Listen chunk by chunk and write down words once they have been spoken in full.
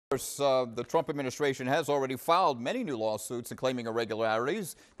The Trump administration has already filed many new lawsuits claiming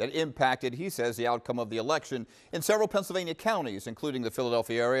irregularities that impacted, he says, the outcome of the election in several Pennsylvania counties, including the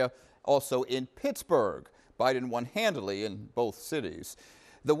Philadelphia area, also in Pittsburgh. Biden won handily in both cities.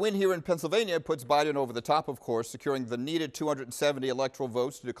 The win here in Pennsylvania puts Biden over the top, of course, securing the needed 270 electoral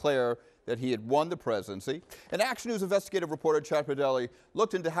votes to declare that he had won the presidency. And Action News investigative reporter Chad Pradelli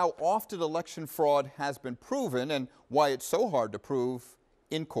looked into how often election fraud has been proven and why it's so hard to prove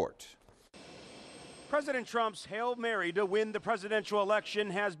in court. President Trump's Hail Mary to win the presidential election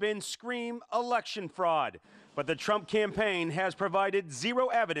has been scream election fraud. But the Trump campaign has provided zero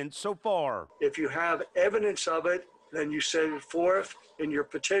evidence so far. If you have evidence of it, then you set it forth in your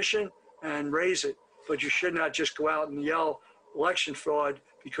petition and raise it. But you should not just go out and yell election fraud,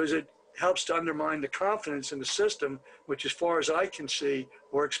 because it helps to undermine the confidence in the system, which, as far as I can see,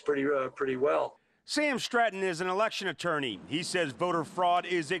 works pretty well. Sam Stratton is an election attorney. He says voter fraud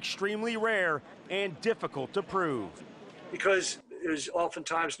is extremely rare and difficult to prove. Because there's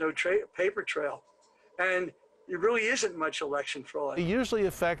oftentimes no paper trail, and it really isn't much election fraud. They usually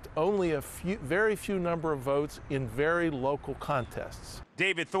affect only a very few number of votes in very local contests.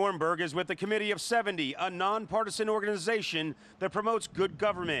 David Thornburg is with the Committee of 70, a nonpartisan organization that promotes good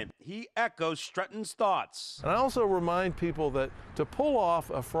government. He echoes Stratton's thoughts. And I also remind people that to pull off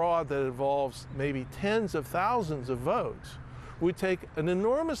a fraud that involves maybe tens of thousands of votes would take an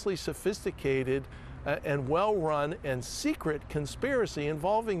enormously sophisticated and well-run and secret conspiracy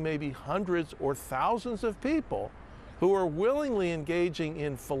involving maybe hundreds or thousands of people who are willingly engaging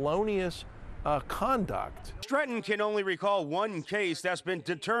in felonious conduct. Stratton can only recall one case that's been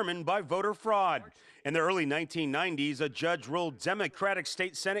determined by voter fraud. In the early 1990s, a judge ruled Democratic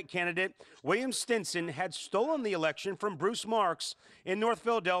state Senate candidate William Stinson had stolen the election from Bruce Marks in North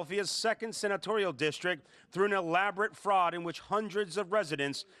Philadelphia's 2nd Senatorial District through an elaborate fraud in which hundreds of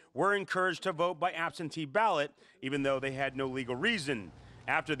residents were encouraged to vote by absentee ballot, even though they had no legal reason.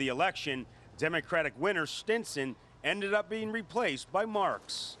 After the election, Democratic winner Stinson ended up being replaced by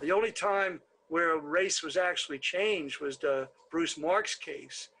Marks. The only time where a race was actually changed was the Bruce Marks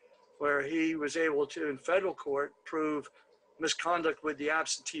case, where he was able to, in federal court, prove misconduct with the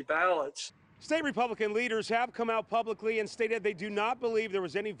absentee ballots. State Republican leaders have come out publicly and stated they do not believe there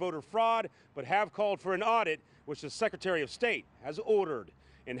was any voter fraud, but have called for an audit, which the Secretary of State has ordered.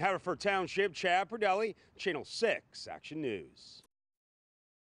 In Haverford Township, Chad Pradelli, Channel 6 Action News.